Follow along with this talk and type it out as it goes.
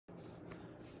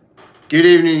Good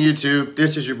evening, YouTube.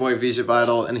 This is your boy Visa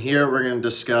Vital, and here we're going to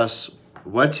discuss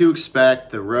what to expect,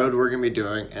 the road we're going to be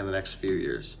doing in the next few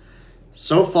years.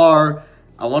 So far,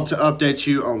 I want to update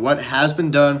you on what has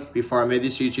been done before I made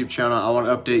this YouTube channel. I want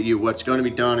to update you what's going to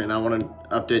be done, and I want to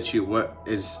update you what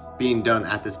is being done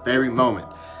at this very moment.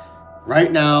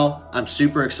 Right now, I'm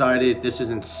super excited. This is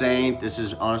insane. This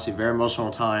is honestly a very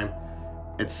emotional time.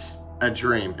 It's a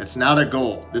dream. It's not a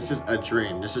goal. This is a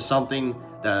dream. This is something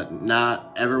that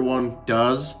not everyone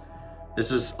does.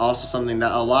 This is also something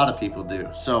that a lot of people do.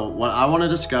 So what I want to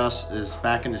discuss is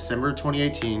back in December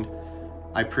 2018,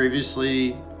 I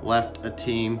previously left a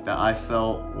team that I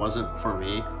felt wasn't for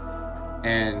me.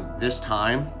 And this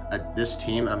time, this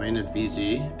team I'm in at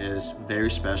VZ is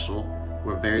very special.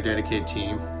 We're a very dedicated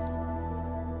team.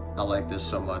 I like this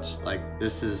so much. Like,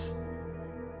 this is,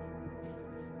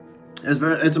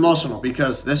 it's emotional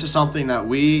because this is something that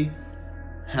we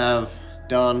have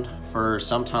done for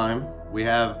some time. We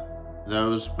have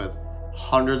those with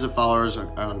hundreds of followers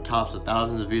on tops of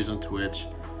thousands of views on Twitch,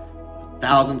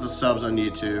 thousands of subs on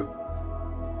YouTube,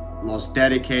 most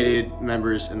dedicated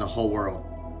members in the whole world.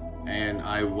 And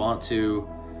I want to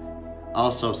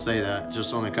also say that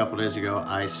just only a couple days ago,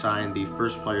 I signed the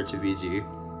first player to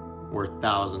VZ, worth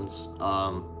thousands,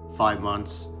 5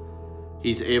 months.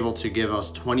 He's able to give us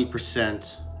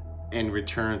 20% in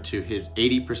return to his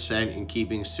 80% in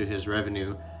keeping to his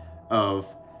revenue of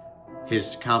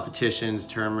his competitions,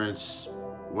 tournaments,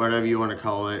 whatever you want to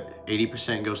call it.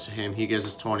 80% goes to him. He gives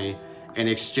us 20 in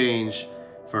exchange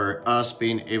for us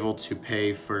being able to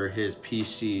pay for his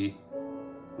PC,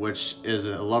 which is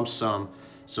a lump sum.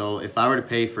 So if I were to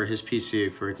pay for his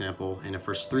PC, for example, in the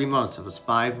first 3 months of his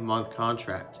 5-month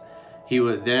contract, he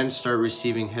would then start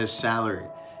receiving his salary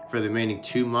for the remaining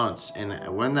 2 months.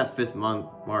 And when that 5th month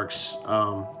marks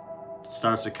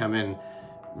starts to come in,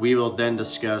 we will then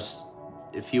discuss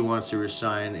if he wants to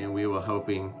resign, and we will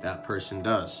hoping that person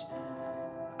does.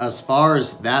 As far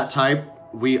as that type,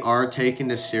 we are taking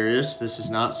this serious. This is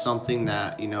not something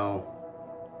that, you know,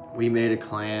 we made a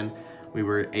clan, we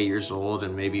were 8 years old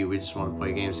and maybe we just want to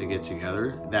play games and get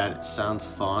together. That sounds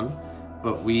fun,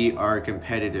 but we are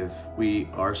competitive. We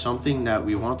are something that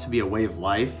we want to be a way of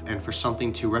life, and for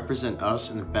something to represent us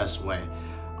in the best way.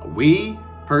 We,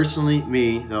 personally,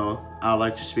 me though, I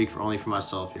like to speak only for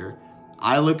myself here.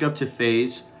 I look up to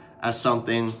FaZe as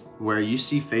something where you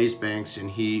see FaZe Banks and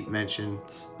he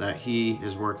mentions that he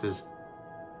has worked his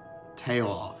tail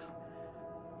off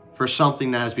for something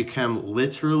that has become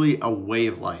literally a way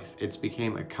of life. It's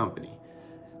became a company.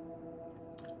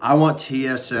 I want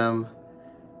TSM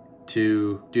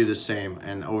to do the same,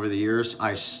 and over the years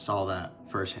I saw that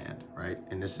firsthand, right?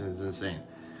 And this is insane.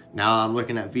 Now I'm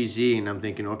looking at VZ and I'm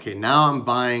thinking, okay, now I'm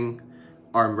buying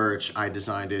our merch. I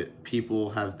designed it.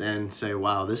 People have then say,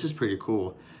 wow, this is pretty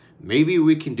cool, maybe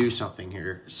we can do something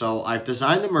here. So I've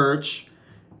designed the merch.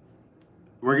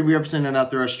 We're gonna be representing that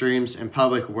through our streams, in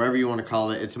public, wherever you want to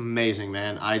call it. It's amazing,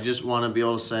 man. I just want to be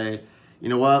able to say, you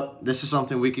know what, this is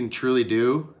something we can truly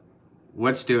do.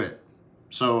 Let's do it.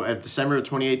 So at December of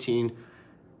 2018,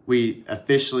 we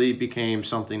officially became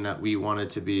something that we wanted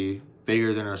to be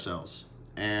bigger than ourselves.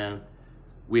 And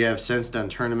we have since done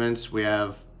tournaments. We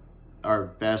have our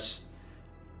best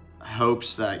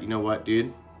hopes that, you know what,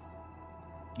 dude,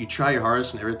 you try your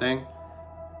hardest and everything.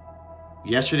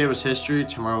 Yesterday was history,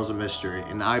 tomorrow was a mystery.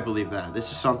 And I believe that. This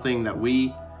is something that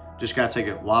we just got to take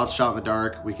a wild shot in the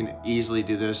dark. We can easily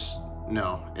do this.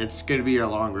 No, it's going to be a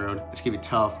long road. It's going to be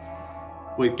tough.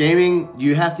 With gaming,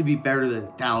 you have to be better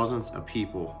than thousands of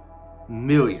people,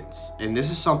 millions. And this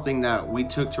is something that we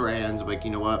took to our hands. Like,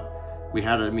 you know what? We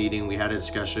had a meeting, we had a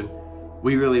discussion.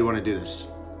 We really want to do this.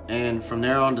 And from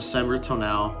there on, December till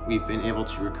now, we've been able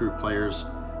to recruit players.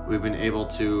 We've been able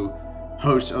to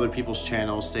host other people's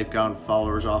channels. They've gotten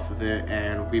followers off of it,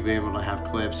 and we've been able to have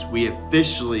clips. We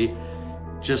officially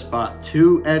just bought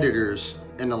 2 editors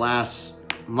in the last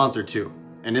month or 2.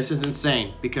 And this is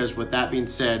insane because with that being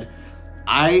said,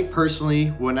 I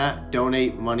personally would not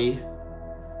donate money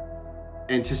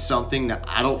into something that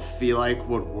I don't feel like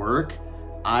would work.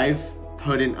 I've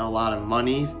put in a lot of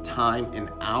money, time, and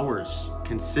hours,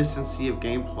 consistency of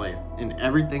gameplay in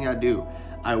everything I do.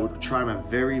 I would try my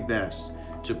very best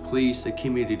to please the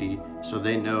community so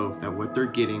they know that what they're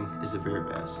getting is the very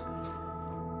best.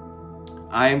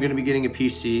 I am going to be getting a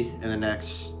PC in the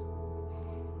next,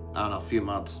 I don't know, a few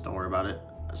months. Don't worry about it.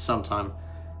 Sometime.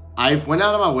 I've went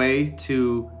out of my way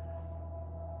to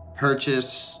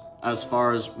purchase, as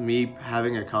far as me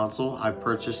having a console, I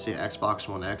purchased the Xbox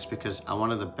One X because I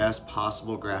wanted the best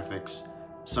possible graphics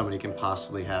somebody can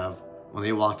possibly have when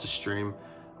they watch a stream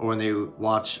or when they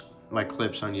watch my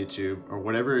clips on YouTube or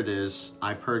whatever it is,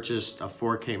 I purchased a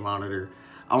 4K monitor.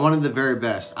 I wanted the very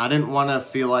best. I didn't want to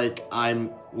feel like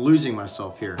I'm losing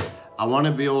myself here. I want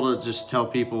to be able to just tell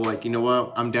people like, you know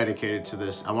what, I'm dedicated to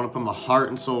this. I want to put my heart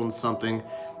and soul in something.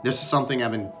 This is something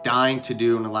I've been dying to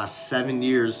do in the last 7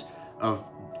 years of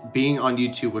being on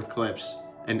YouTube with clips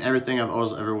and everything I've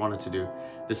always ever wanted to do.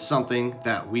 This is something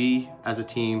that we as a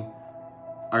team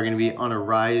are going to be on a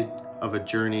ride of a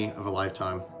journey of a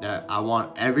lifetime that I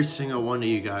want every single one of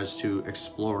you guys to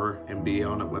explore and be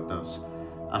on it with us.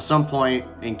 At some point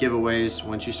in giveaways,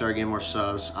 once you start getting more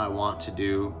subs, I want to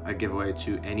do a giveaway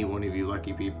to any one of you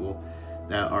lucky people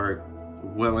that are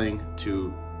willing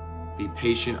to be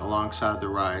patient alongside the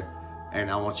ride. And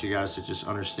I want you guys to just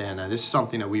understand that this is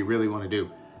something that we really want to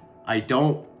do. I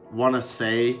don't want to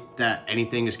say that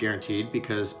anything is guaranteed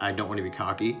because I don't want to be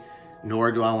cocky,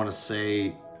 nor do I want to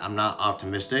say I'm not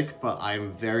optimistic, but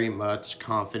I'm very much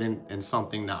confident in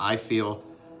something that I feel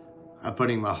I'm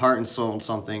putting my heart and soul in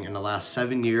something in the last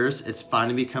 7 years. It's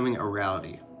finally becoming a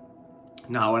reality.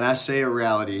 Now, when I say a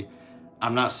reality,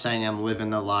 I'm not saying I'm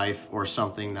living a life or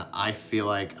something that I feel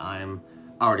like I'm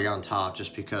already on top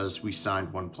just because we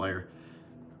signed one player.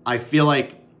 I feel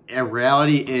like a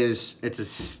reality it's a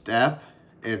step,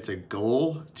 it's a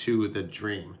goal to the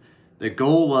dream. The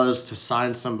goal was to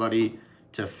sign somebody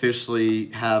to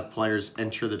officially have players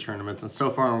enter the tournaments. And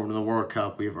so far in the World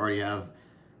Cup, we've already have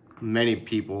many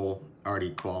people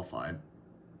already qualified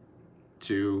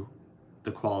to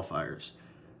the qualifiers.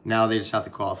 Now they just have to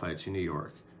qualify to New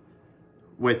York.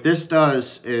 What this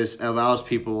does is it allows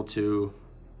people to,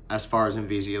 as far as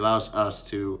MVZ, allows us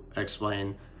to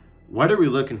explain what are we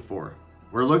looking for.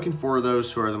 We're looking for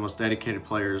those who are the most dedicated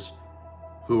players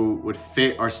who would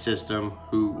fit our system,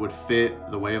 who would fit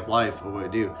the way of life of what we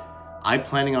do. I'm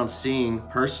planning on seeing,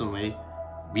 personally,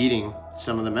 meeting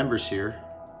some of the members here,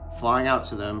 flying out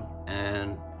to them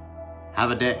and have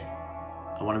a day.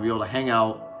 I want to be able to hang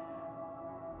out,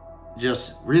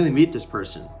 just really meet this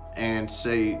person and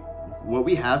say, what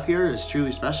we have here is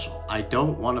truly special. I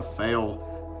don't want to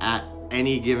fail at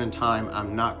any given time.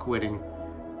 I'm not quitting.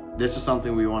 This is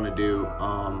something we want to do,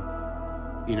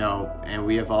 you know, and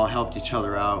we have all helped each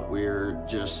other out.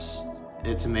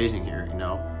 It's amazing here, you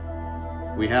know.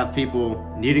 We have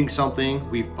people needing something.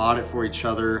 We've bought it for each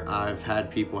other. I've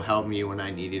had people help me when I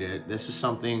needed it. This is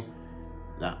something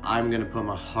that I'm going to put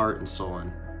my heart and soul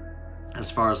in.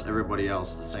 As far as everybody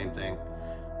else, the same thing.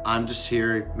 I'm just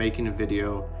here making a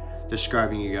video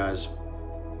describing you guys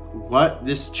what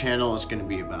this channel is going to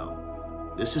be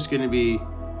about. This is going to be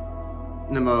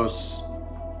the most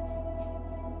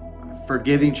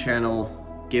forgiving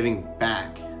channel, giving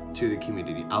back to the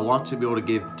community. I want to be able to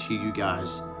give to you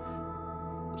guys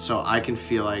so I can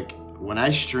feel like when I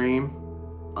stream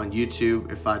on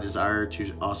YouTube, if I desire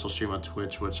to also stream on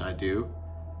Twitch, which I do,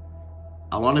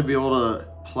 I want to be able to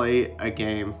play a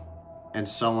game and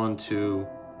someone to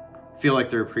feel like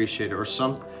they're appreciated, or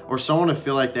someone to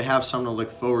feel like they have something to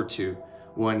look forward to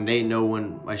when they know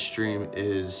when my stream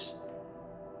is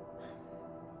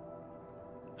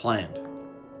planned.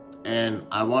 And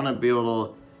I want to be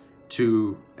able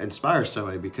to inspire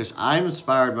somebody, because I'm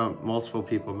inspired by multiple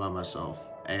people by myself,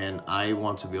 and I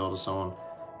want to be able to someone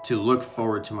to look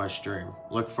forward to my stream,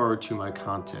 look forward to my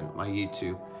content, my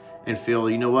YouTube, and feel,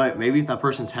 you know what, maybe if that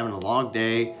person's having a long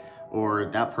day, or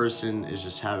that person is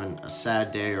just having a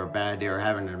sad day or a bad day or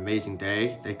having an amazing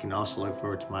day, they can also look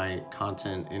forward to my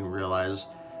content and realize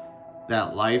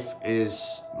that life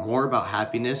is more about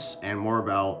happiness and more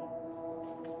about,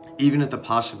 even if the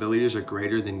possibilities are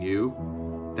greater than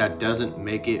you, that doesn't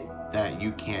make it that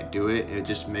you can't do it. It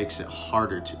just makes it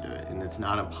harder to do it, and it's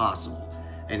not impossible.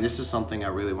 And this is something I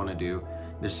really want to do.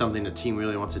 This is something the team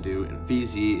really wants to do, and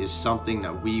VZ is something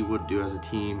that we would do as a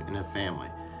team and a family.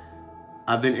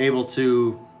 I've been able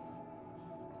to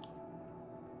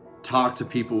talk to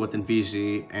people within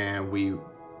VZ, and we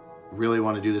really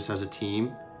want to do this as a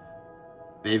team.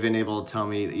 They've been able to tell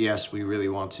me that, yes, we really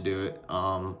want to do it.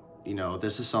 You know,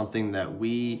 this is something that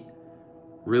we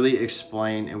really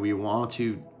explain, and we want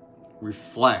to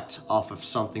reflect off of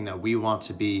something that we want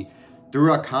to be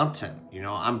through our content. You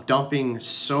know, I'm dumping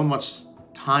so much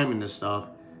time in this stuff.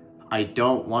 I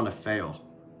don't want to fail.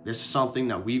 This is something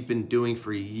that we've been doing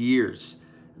for years.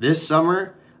 This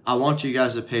summer, I want you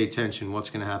guys to pay attention what's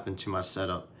going to happen to my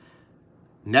setup.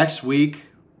 Next week,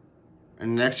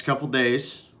 in the next couple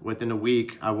days, within a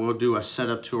week, I will do a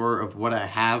setup tour of what I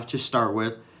have to start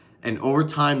with. And over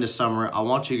time this summer, I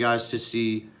want you guys to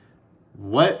see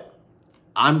what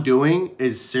I'm doing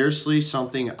is seriously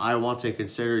something I want to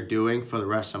consider doing for the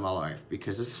rest of my life,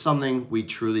 because this is something we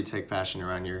truly take passion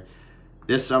around here.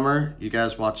 this summer, you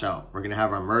guys watch out. We're gonna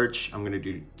have our merch. I'm gonna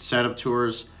do setup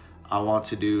tours. I want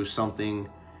to do something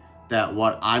that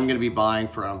what I'm gonna be buying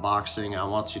for unboxing. I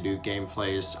want to do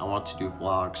gameplays. I want to do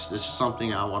vlogs. This is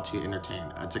something I want to entertain.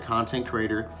 As a content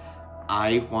creator,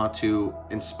 I want to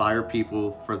inspire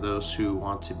people for those who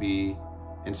want to be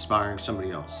inspiring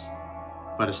somebody else.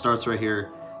 But it starts right here.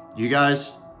 You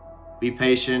guys, be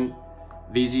patient.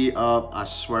 VZ up. I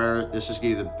swear, this is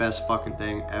gonna be the best fucking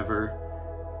thing ever.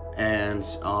 And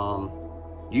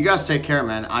you guys take care,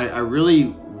 man. I really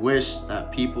wish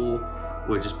that people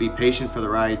would just be patient for the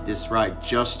ride. This ride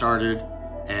just started,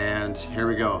 and here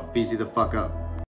we go. VZ the fuck up.